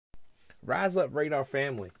Rise Up Radar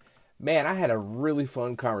family. Man, I had a really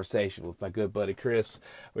fun conversation with my good buddy Chris.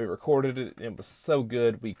 We recorded it, and it was so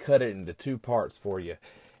good. We cut it into two parts for you,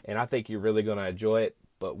 and I think you're really going to enjoy it.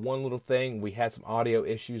 But one little thing, we had some audio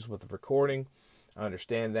issues with the recording. I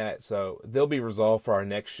understand that, so they'll be resolved for our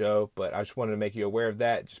next show, but I just wanted to make you aware of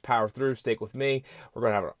that. Just power through, stick with me. We're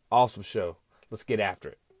going to have an awesome show. Let's get after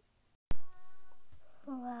it.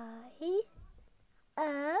 Rise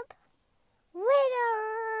Up Radar.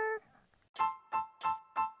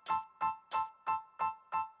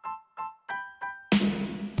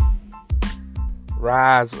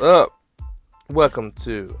 Rise up. Welcome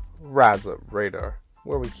to Rise Up Radar,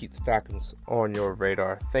 where we keep the Falcons on your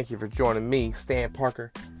radar. Thank you for joining me, Stan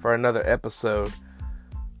Parker, for another episode.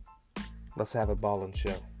 Let's have a ballin'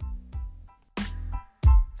 show.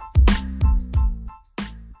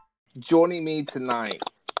 Joining me tonight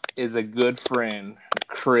is a good friend.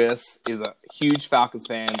 Chris is a huge Falcons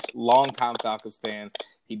fan, longtime Falcons fan.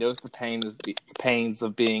 He knows the pains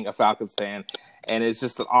of being a Falcons fan, and it's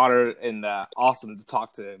just an honor and awesome to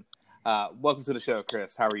talk to him. Welcome to the show,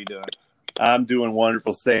 Chris. How are you doing? I'm doing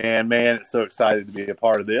wonderful, Stan. Man, it's so excited to be a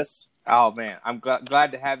part of this. Oh, man. I'm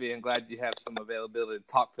glad to have you and glad you have some availability to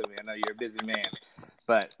talk to me. I know you're a busy man,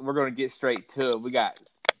 but we're going to get straight to it.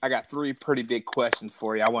 I got three pretty big questions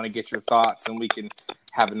for you. I want to get your thoughts, and we can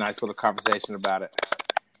have a nice little conversation about it.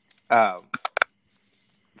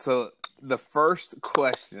 So the first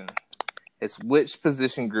question is, which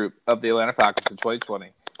position group of the Atlanta Falcons in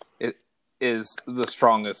 2020 is the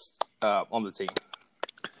strongest on the team?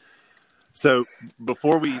 So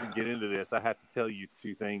before we even get into this, I have to tell you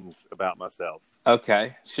two things about myself.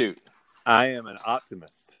 Okay, shoot. I am an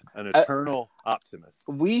optimist, an eternal optimist.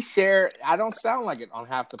 We share, I don't sound like it on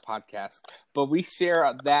half the podcast, but we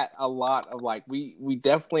share that a lot of we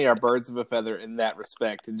definitely are birds of a feather in that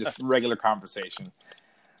respect and just regular conversation.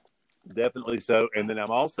 Definitely so. And then I'm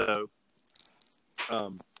also,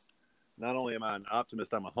 not only am I an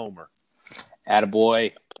optimist, I'm a homer.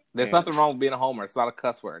 Attaboy. There's nothing wrong with being a homer. It's not a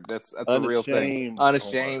cuss word. That's a real thing.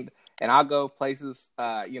 Unashamed. Homer. And I'll go places,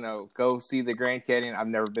 go see the Grand Canyon. I've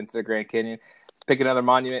never been to the Grand Canyon. Pick another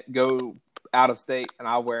monument, go out of state, and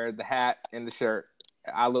I'll wear the hat and the shirt.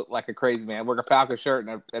 I look like a crazy man. I wear a Falcons shirt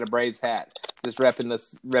and a Braves hat, just repping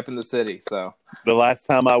the city. So the last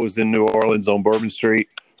time I was in New Orleans on Bourbon Street,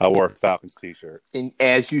 I wore a Falcons t-shirt. And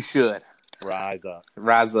as you should. Rise up.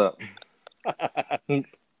 Rise up.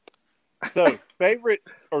 So, favorite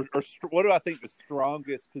or what do I think the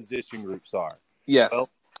strongest position groups are? Yes. Well,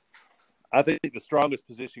 I think the strongest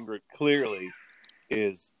position group clearly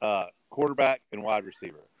is quarterback and wide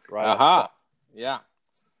receiver. Right. Aha. Yeah.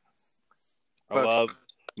 I love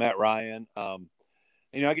Matt Ryan. I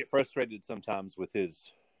get frustrated sometimes with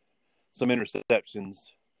some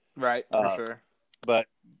interceptions. Right, for sure. But,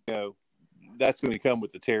 that's going to come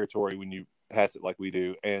with the territory when you pass it like we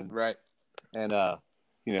do. And right. And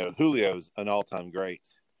Julio's an all-time great.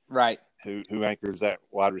 Right. Who anchors that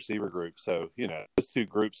wide receiver group. So, those two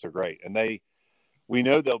groups are great. And we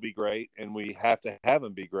know they'll be great, and we have to have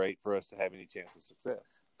them be great for us to have any chance of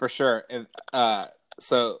success. For sure. And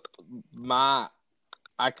so I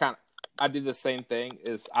do the same thing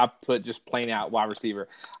is I put just plain out wide receiver.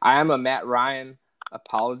 I am a Matt Ryan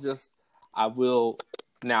apologist. I will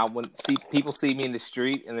now when people see me in the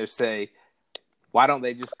street and they say, why don't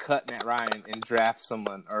they just cut Matt Ryan and draft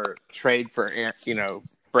someone or trade for,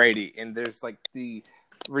 Brady? And there's the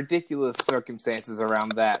ridiculous circumstances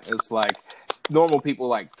around that. It's normal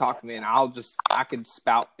people talk to me and I can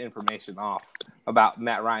spout information off about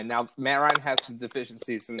Matt Ryan. Now, Matt Ryan has some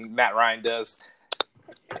deficiencies and Matt Ryan does.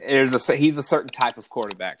 He's a certain type of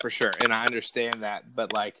quarterback for sure. And I understand that,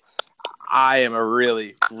 but I am a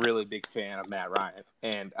really, really big fan of Matt Ryan.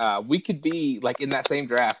 And we could be in that same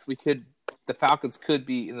draft. The Falcons could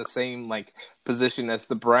be in the same position as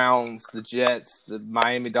the Browns, the Jets, the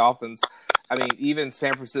Miami Dolphins. I mean, even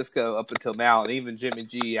San Francisco up until now, and even Jimmy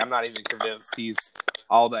G. I'm not even convinced he's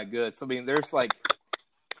all that good. So I mean, there's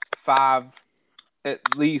five at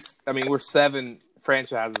least. I mean, we're seven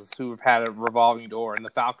franchises who have had a revolving door, and the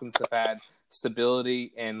Falcons have had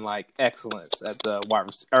stability and excellence at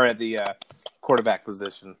the quarterback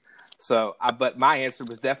position. So, but my answer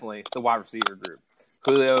was definitely the wide receiver group.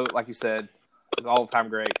 Julio, like you said, is all-time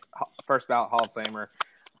great, first ballot Hall of Famer.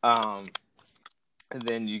 And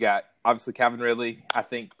then you got, obviously, Calvin Ridley. I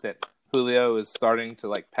think that Julio is starting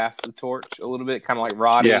to, pass the torch a little bit, kind of like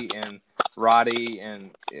Roddy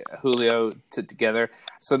and Julio together.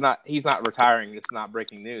 So he's not retiring. It's not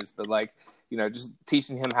breaking news. But, just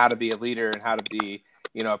teaching him how to be a leader and how to be,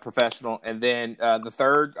 a professional. And then the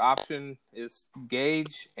third option is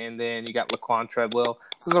Gage, and then you got Laquan Treadwell.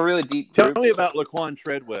 So it's a really deep Tell group. me about Laquan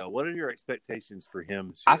Treadwell. What are your expectations for him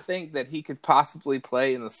this year? I think that he could possibly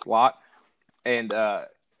play in the slot and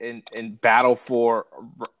battle for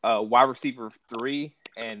wide receiver 3.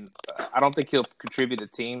 And I don't think he'll contribute to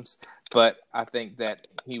teams, but I think that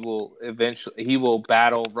he will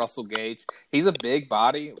battle Russell Gage. He's a big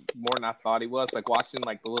body, more than I thought he was. Like watching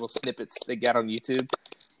like the little snippets they got on YouTube.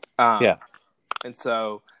 Yeah. And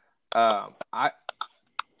so I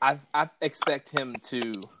expect him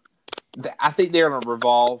to. I think they're going to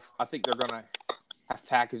revolve. I think they're going to have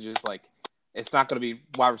packages like it's not going to be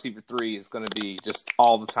wide receiver 3. It's going to be just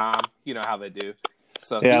all the time. You know how they do.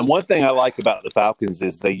 So yeah, and one thing I like about the Falcons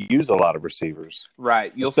is they use a lot of receivers.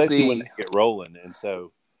 Right. You'll especially see when they get rolling. And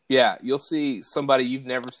so yeah, you'll see somebody you've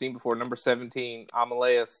never seen before, number 17,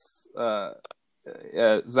 Zacchaeus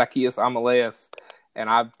Amaleus, and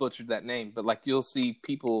I butchered that name, but like you'll see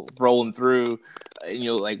people rolling through and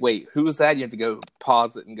you'll like, wait, who is that? You have to go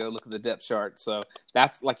pause it and go look at the depth chart. So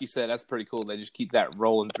that's, like you said, that's pretty cool. They just keep that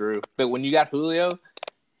rolling through. But when you got Julio,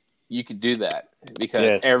 you could do that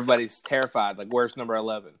because everybody's terrified. Like, where's number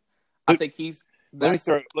 11? I think he's. Let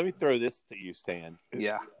me throw this to you, Stan.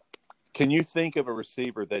 Yeah. Can you think of a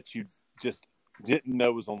receiver that you just didn't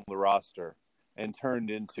know was on the roster and turned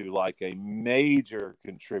into like a major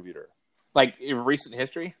contributor? Like in recent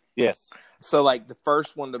history? Yes. So like the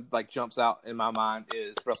first one that like jumps out in my mind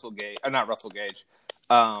is not Russell Gage,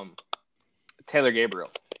 Taylor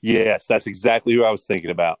Gabriel. Yes, that's exactly who I was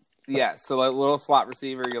thinking about. Yeah, so like little slot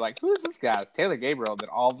receiver, you're like, who is this guy? Taylor Gabriel. Then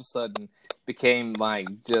all of a sudden became like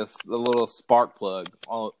just a little spark plug.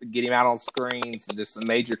 Get him out on screens, just a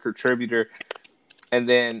major contributor. And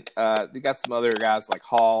then they got some other guys like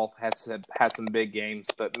Hall had some big games,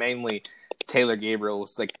 but mainly Taylor Gabriel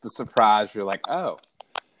was like the surprise. You're like, oh,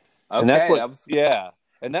 okay, and that's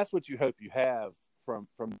and that's what you hope you have from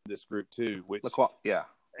this group too. Which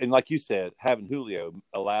and like you said, having Julio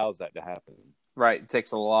allows that to happen. Right, it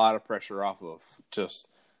takes a lot of pressure off of just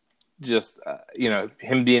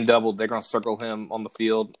him being doubled. They're going to circle him on the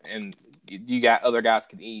field, and you got other guys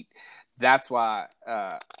can eat. That's why.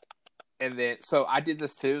 And then so I did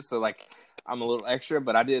this too. So like I'm a little extra,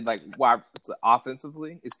 but I did like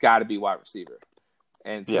offensively, it's got to be wide receiver,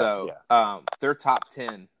 and so they're top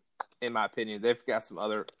 10 in my opinion. They've got some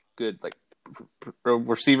other good like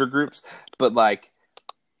receiver groups, but like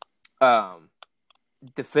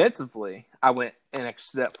defensively, I went an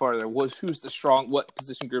extra step farther. What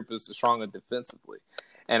position group is the strongest defensively?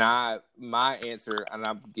 And my answer, and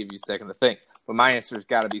I'll give you a second to think, but my answer has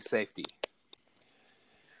got to be safety.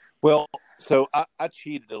 Well, so I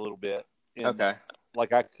cheated a little bit. Okay.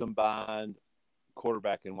 Like I combined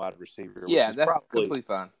quarterback and wide receiver. Yeah, that's completely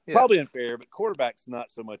fine. Yeah. Probably unfair, but quarterback's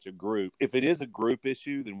not so much a group. If it is a group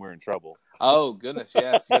issue, then we're in trouble. Oh goodness,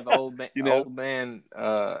 yes. You're the old man. Old man.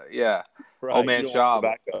 Yeah. Right. Old man Schaub.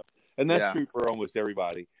 And that's true for almost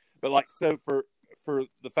everybody. But like, so for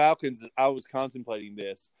the Falcons, I was contemplating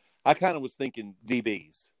this. I kind of was thinking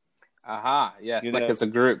DBs. Aha, yes, like it's a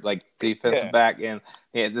group, like defensive back and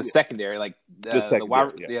the secondary, like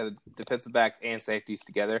the defensive backs and safeties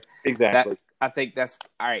together. Exactly. I think that's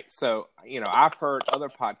all right. So I've heard other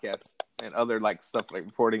podcasts and other like stuff like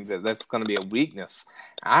reporting that's going to be a weakness.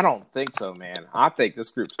 I don't think so, man. I think this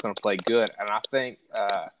group's going to play good, and I think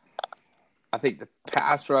the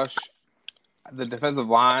pass rush, the defensive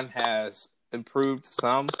line has improved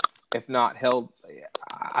some, if not held.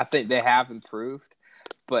 I think they have improved,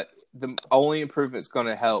 but the only improvement it's going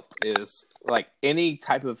to help is like any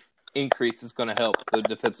type of increase is going to help the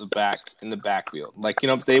defensive backs in the backfield. Like,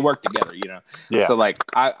 they work together, Yeah. So like,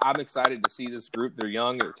 I'm excited to see this group. They're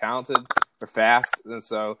young, they're talented, they're fast. And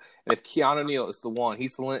if Keanu Neal is the one,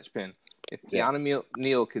 he's the linchpin. If Keanu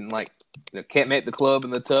Neal can can't make the club in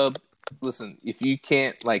the tub, listen, if you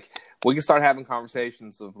can't we can start having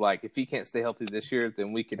conversations of if he can't stay healthy this year,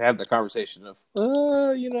 then we can have the conversation of,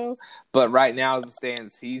 but right now as it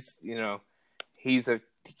stands, he's a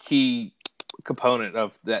key component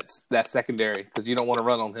of that secondary because you don't want to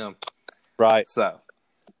run on him. Right. So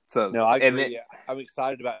no, I agree. I'm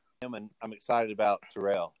excited about him and I'm excited about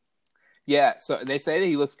Terrell. Yeah. So they say that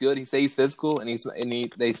he looks good. He says he's physical and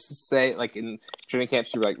they say in training camps,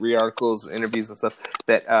 through read articles, interviews and stuff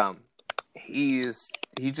that, he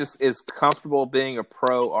just is comfortable being a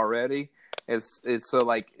pro already. It's so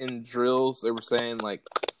in drills they were saying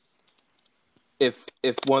if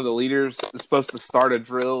one of the leaders is supposed to start a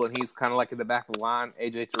drill and he's kind of in the back of the line,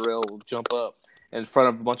 AJ Terrell will jump up in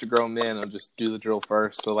front of a bunch of grown men and just do the drill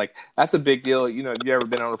first. So that's a big deal. If you ever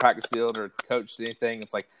been on a practice field or coached anything,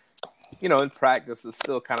 it's in practice, it's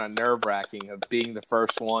still kind of nerve wracking of being the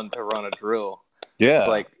first one to run a drill. Yeah. It's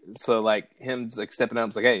like him like stepping up.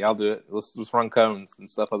 It's like, hey, I'll do it. Let's run cones and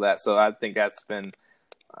stuff like that. So I think that's been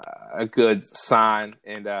a good sign.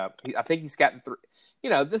 And I think he's gotten through.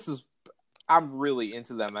 I'm really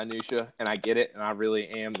into the minutia, and I get it, and I really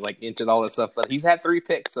am like into all that stuff. But he's had 3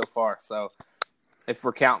 picks so far. So if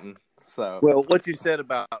we're counting, well, what you said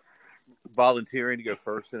about volunteering to go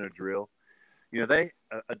first in a drill, a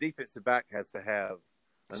defensive back has to have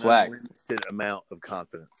an swag, unlimited amount of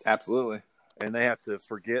confidence. Absolutely. And they have to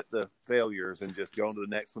forget the failures and just go on to the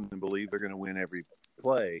next one and believe they're going to win every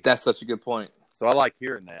play. That's such a good point. So I like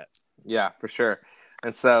hearing that. Yeah, for sure.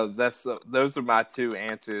 And so those are my 2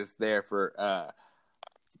 answers there for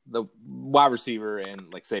the wide receiver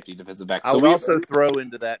and like safety defensive back. I would also throw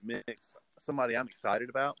into that mix somebody I'm excited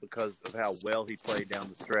about because of how well he played down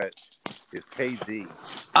the stretch is KZ.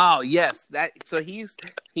 Oh yes,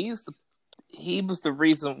 he was the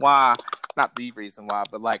reason why, not the reason why,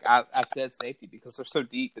 but like I said safety because they're so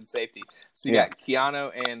deep in safety. So you got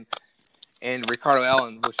Keanu and Ricardo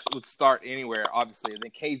Allen, which would start anywhere, obviously. And then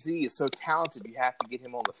KZ is so talented, you have to get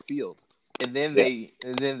him on the field. And then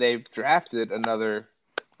they've drafted another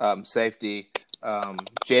safety,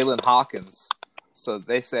 Jalen Hawkins. So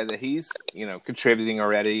they said that he's contributing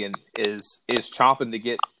already and is chomping to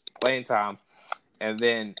get playing time. And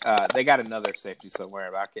then they got another safety somewhere,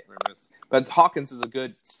 but I can't remember. But Hawkins is a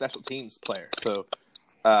good special teams player. So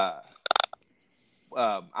I'm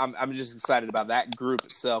just excited about that group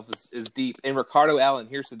itself is deep. And Ricardo Allen,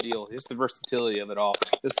 here's the deal. Here's the versatility of it all.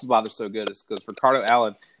 This is why they're so good. Is because Ricardo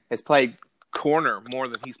Allen has played corner more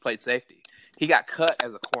than he's played safety. He got cut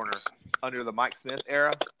as a corner under the Mike Smith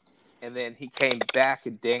era. And then he came back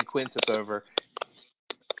and Dan Quinn took over.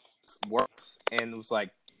 And was like,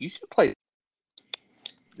 you should play.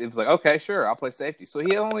 It was like, okay, sure, I'll play safety. So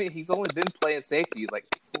he's only been playing safety like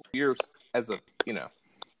 4 years in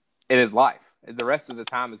his life. And the rest of the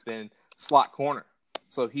time has been slot corner.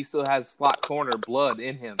 So he still has slot corner blood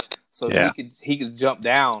in him. So he could jump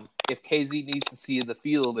down if KZ needs to see the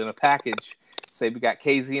field in a package. Say we got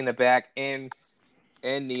KZ in the back and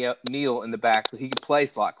Neal in the back, he could play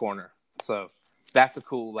slot corner. So that's a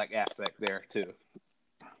cool aspect there too.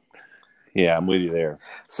 Yeah, I'm with you there.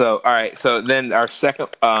 So, all right. So then our second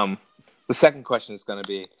question is going to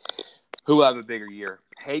be, who will have a bigger year,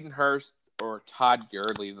 Hayden Hurst or Todd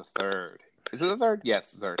Gurley the third? Is it the third?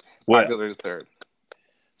 Yes, the third. Todd Gurley the third.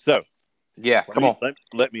 So, yeah,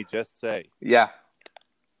 let me just say,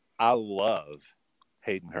 I love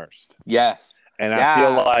Hayden Hurst. Yes, and I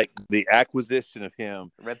feel like the acquisition of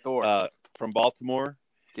him, Red Thor, from Baltimore,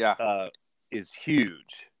 is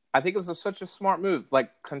huge. I think it was such a smart move.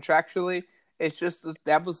 Like contractually, it's just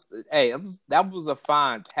that was a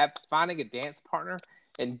find. Finding a dance partner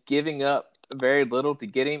and giving up very little to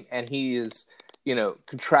get him, and he is,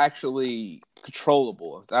 contractually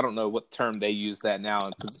controllable. I don't know what term they use that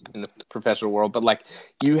now in the professional world, but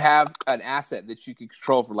you have an asset that you can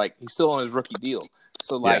control for he's still on his rookie deal.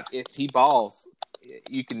 So if he balls,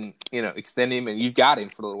 you can extend him and you've got him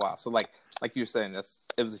for a little while. So like you were saying,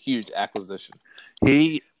 it was a huge acquisition.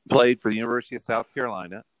 He played for the University of South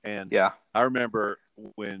Carolina, and I remember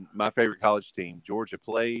when my favorite college team, Georgia,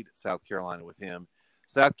 played South Carolina with him.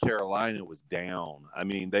 South Carolina was down. I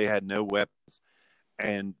mean, they had no weapons,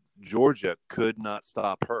 and Georgia could not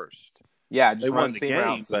stop Hurst. Yeah, they won the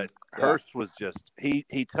game, but Hurst was just he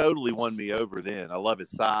totally won me over then. I love his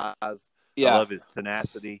size. I love his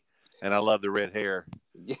tenacity, and I love the red hair.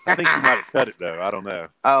 I think he might have cut it though. I don't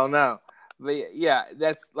know. But yeah,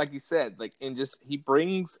 that's like you said, and just he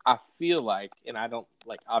brings. I feel like, and I don't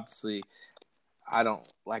obviously, I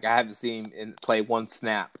haven't seen him play one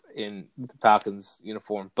snap in the Falcons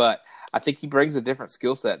uniform, but I think he brings a different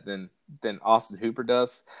skill set than Austin Hooper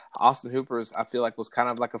does. Austin Hooper I feel like was kind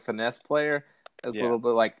of like a finesse player, a little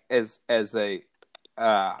bit as a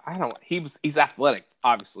I don't. He's athletic,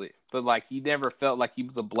 obviously, but he never felt like he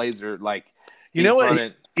was a blazer. You know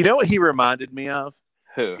what he reminded me of?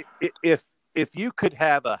 Who? If you could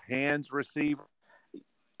have a hands receiver,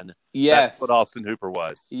 yes, that's what Austin Hooper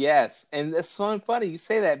was. Yes, and it's so funny you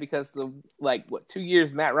say that because 2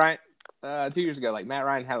 years Matt Ryan, 2 years ago, Matt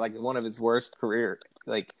Ryan had one of his worst career,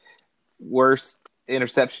 worst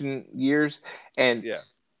interception years, and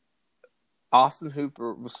Austin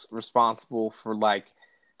Hooper was responsible for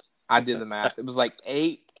I did the math. It was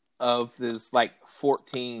 8 of his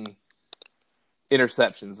 14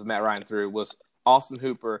 interceptions that Matt Ryan threw was Austin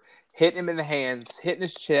Hooper hitting him in the hands, hitting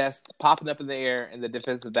his chest, popping up in the air, and the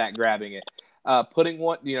defensive back grabbing it. Putting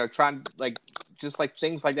one, trying just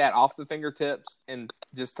things like that off the fingertips and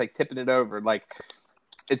just tipping it over.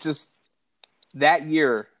 It's just that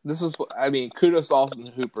year, this is, I mean, kudos to Austin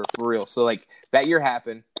Hooper for real. So like that year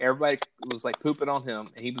happened, everybody was like pooping on him,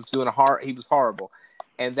 and he was he was horrible.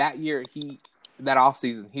 And that year, that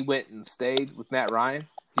offseason, he went and stayed with Matt Ryan.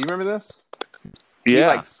 Do you remember this?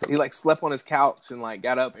 Yeah. He slept on his couch and like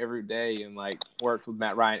got up every day and like worked with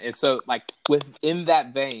Matt Ryan. And so like within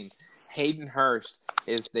that vein, Hayden Hurst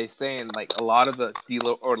is, they saying like a lot of the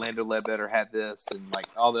Orlando Ledbetter had this, and like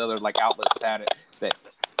all the other like outlets had it,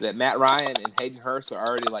 that Matt Ryan and Hayden Hurst are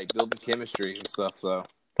already like building chemistry and stuff. So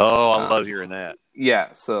I love hearing that.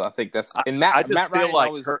 Yeah, so I think that's, and I just Matt feel Ryan like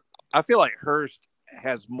always, I feel like Hurst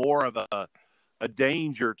has more of a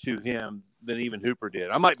danger to him than even Hooper did.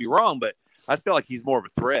 I might be wrong, but I feel like he's more of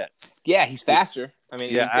a threat. Yeah, he's faster. I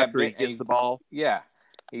mean, after he gets the ball. Yeah.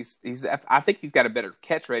 He's. I think he's got a better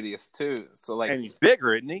catch radius too. So like, and he's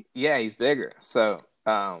bigger, isn't he? Yeah, he's bigger. So,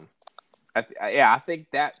 I think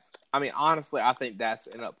that's. I mean, honestly, I think that's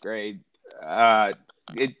an upgrade.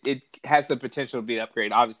 It has the potential to be an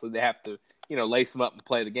upgrade. Obviously, they have to lace them up and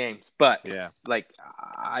play the games. But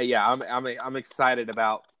I'm excited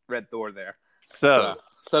about Red Thor there. So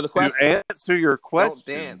the question. To answer your question,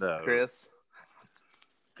 don't dance, though, Chris.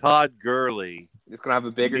 Todd Gurley is going to have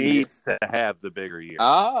a bigger needs to have the bigger year.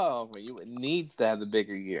 Oh, needs to have the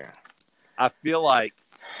bigger year. I feel like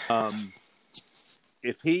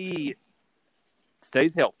if he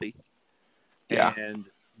stays healthy and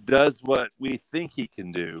does what we think he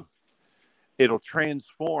can do, it'll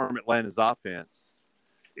transform Atlanta's offense.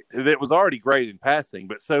 It was already great in passing,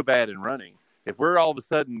 but so bad in running. If we're all of a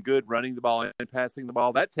sudden good running the ball and passing the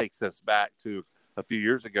ball, that takes us back to a few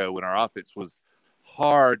years ago when our offense was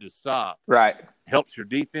hard to stop. Right. Helps your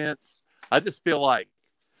defense. I just feel like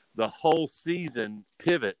the whole season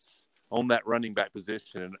pivots on that running back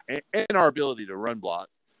position and our ability to run block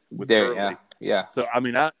with Gurley. Yeah. So, I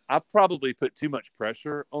mean, I probably put too much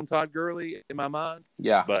pressure on Todd Gurley in my mind.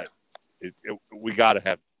 Yeah. But we got to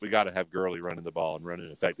have Gurley running the ball and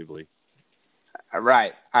running effectively.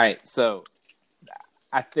 Right. All right. So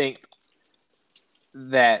I think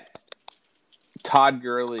that Todd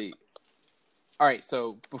Gurley. All right.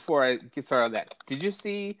 So before I get started on that, did you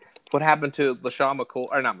see what happened to LaShawn McCoy?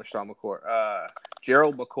 Or not LaShawn McCoy.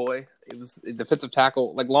 Gerald McCoy. It was a defensive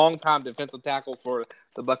tackle, like long-time defensive tackle for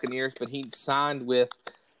the Buccaneers, but he signed with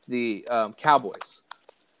the Cowboys,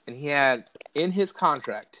 and he had in his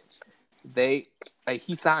contract,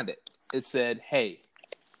 he signed it. It said, "Hey,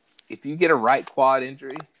 if you get a right quad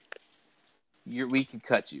injury, we can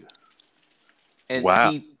cut you." And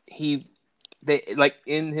wow. They like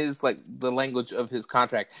in his like the language of his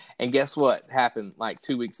contract. And guess what happened like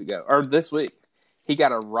 2 weeks ago or this week? He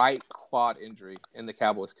got a right quad injury, and the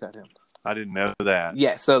Cowboys cut him. I didn't know that.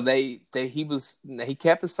 Yeah, so he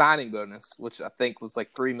kept his signing bonus, which I think was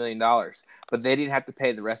like $3 million, but they didn't have to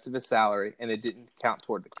pay the rest of his salary, and it didn't count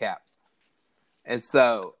toward the cap. And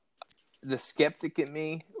so the skeptic in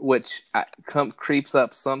me, which creeps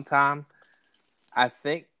up sometime, I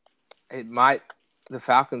think the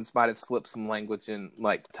Falcons might have slipped some language in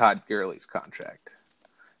like Todd Gurley's contract.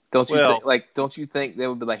 Don't you think they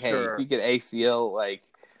would be like, hey, sure. If you get ACL, like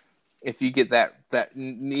if you get that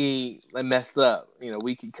knee messed up,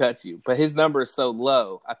 we could cut you. But his number is so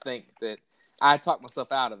low, I think that I talked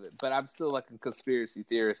myself out of it. But I'm still like in conspiracy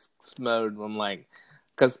theorist mode. I'm like,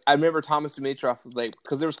 because I remember Thomas Dimitroff was like,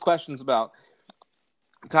 because there was questions about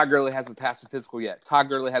Todd Gurley hasn't passed a physical yet. Todd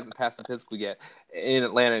Gurley hasn't passed a physical yet in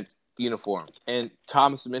Atlanta uniform. And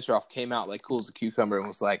Thomas Dimitroff came out like cool as a cucumber and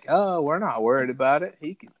was like, oh, we're not worried about it.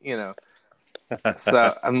 He can,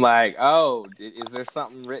 So I'm like, oh, is there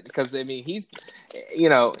something written? Because I mean, he's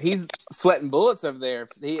sweating bullets over there.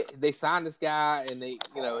 They signed this guy, and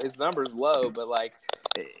his number's low, but like,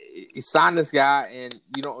 you signed this guy, and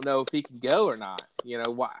you don't know if he can go or not.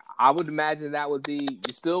 I would imagine that would be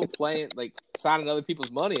you're still playing like signing other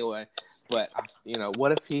people's money away. But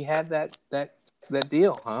what if he had that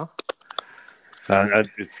deal, huh?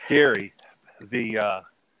 It's scary.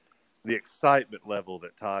 The excitement level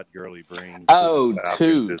that Todd Gurley brings. Oh,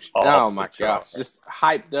 my gosh. Just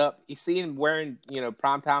hyped up. You see him wearing,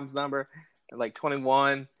 Primetime's number at like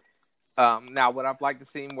 21. Now, what I'd like to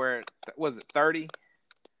see him wear, was it 30?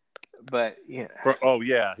 But,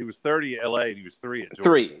 yeah. He was 30 at LA and he was 3 at Georgia.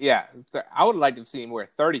 3, yeah. I would have liked to see him wear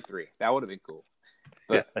 33. That would have been cool.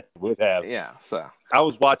 But, yeah, would have. Yeah, so. I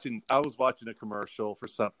was watching a commercial for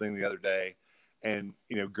something the other day. And,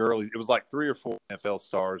 Gurley, it was like 3 or 4 NFL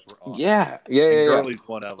stars were on. Yeah. Gurley's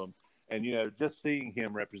one of them. And, just seeing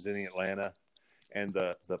him representing Atlanta and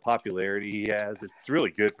the popularity he has, it's really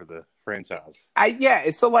good for the franchise.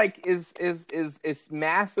 It's so like, is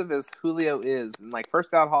massive as Julio is, and like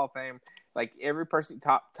first out Hall of Fame, like every person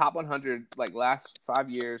top 100, like last 5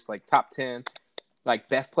 years, like top 10, like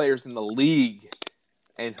best players in the league,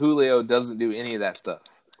 and Julio doesn't do any of that stuff.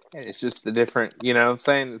 And it's just a different, you know what I'm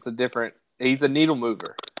saying? It's a different. He's a needle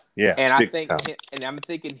mover. Yeah, and I'm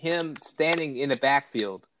thinking him standing in the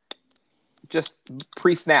backfield, just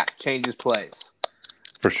pre-snap changes plays.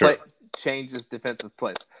 For sure. Changes defensive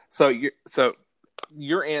plays. So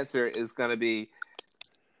your answer is going to be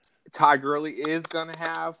Todd Gurley is going to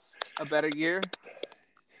have a better year?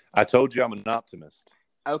 I told you I'm an optimist.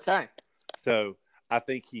 Okay. So I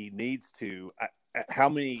think he needs to. How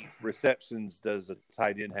many receptions does a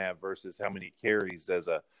tight end have versus how many carries does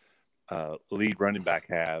a lead running back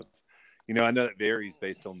have? You know, I know that varies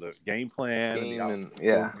based on the game plan and the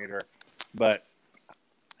coordinator, but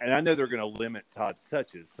I know they're going to limit Todd's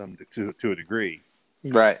touches to a degree,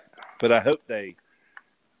 right? But I hope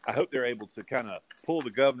they're able to kind of pull the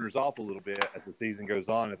governors off a little bit as the season goes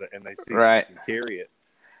on, and they see they can carry it.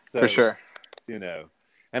 So, for sure, you know.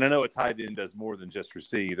 And I know a tight end does more than just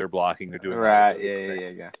receive; they're blocking, they're doing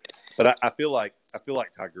Yeah. But I feel like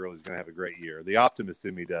Todd Gurley is going to have a great year. The optimist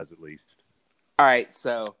in me does, at least. All right,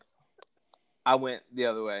 so I went the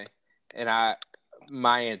other way, and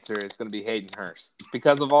my answer is going to be Hayden Hurst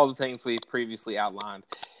because of all the things we previously outlined.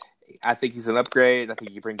 I think he's an upgrade. I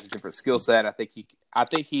think he brings a different skill set. I think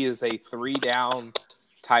he is a 3-down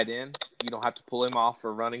tight end. You don't have to pull him off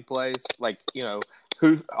for running plays. Like, you know,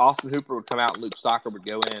 Austin Hooper would come out and Luke Stocker would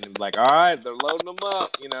go in and be like, all right, they're loading them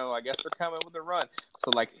up. You know, I guess they're coming with a run.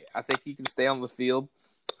 So, like, I think he can stay on the field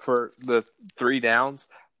for the 3 downs.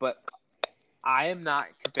 But I am not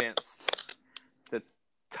convinced that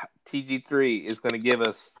TG3 is going to give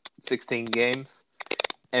us 16 games.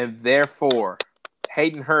 And therefore,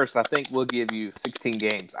 Hayden Hurst, I think, will give you 16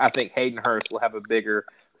 games. I think Hayden Hurst will have a bigger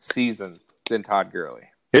season than Todd Gurley.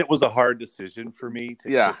 It was a hard decision for me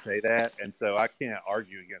to say that, and so I can't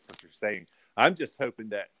argue against what you're saying. I'm just hoping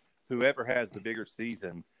that whoever has the bigger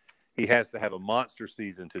season, he has to have a monster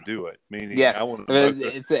season to do it. Meaning, yes,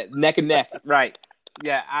 it's a neck and neck, right?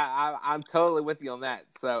 Yeah, I'm totally with you on that.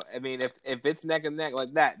 So, I mean, if it's neck and neck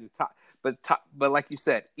like that, but like you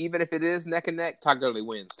said, even if it is neck and neck, Todd Gurley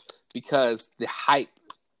wins because the hype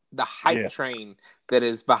train that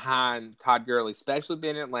is behind Todd Gurley, especially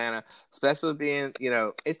being in Atlanta, especially being, you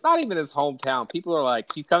know, it's not even his hometown. People are like,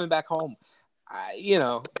 he's coming back home. You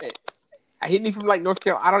know, I hit me from like North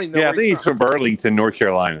Carolina. I don't even know. Yeah, I think he's from Burlington, North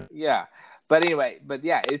Carolina. Yeah. But anyway,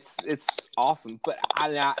 it's awesome. But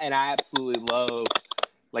I absolutely love,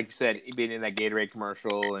 like you said, being in that Gatorade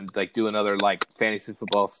commercial and like doing other like fantasy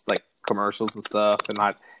football like commercials and stuff, and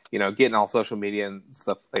not, you know, getting all social media and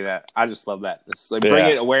stuff like that. I just love that. It's like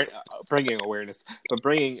bringing awareness, but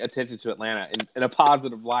bringing attention to Atlanta in a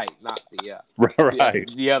positive light, not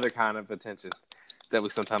the other kind of attention that we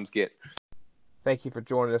sometimes get. Thank you for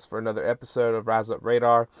joining us for another episode of Rise Up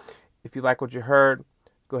Radar. If you like what you heard,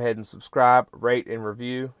 go ahead and subscribe, rate, and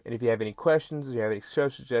review. And if you have any questions, if you have any show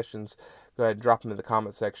suggestions, go ahead and drop them in the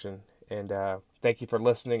comment section. And thank you for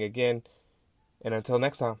listening again. And until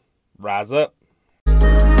next time, rise up.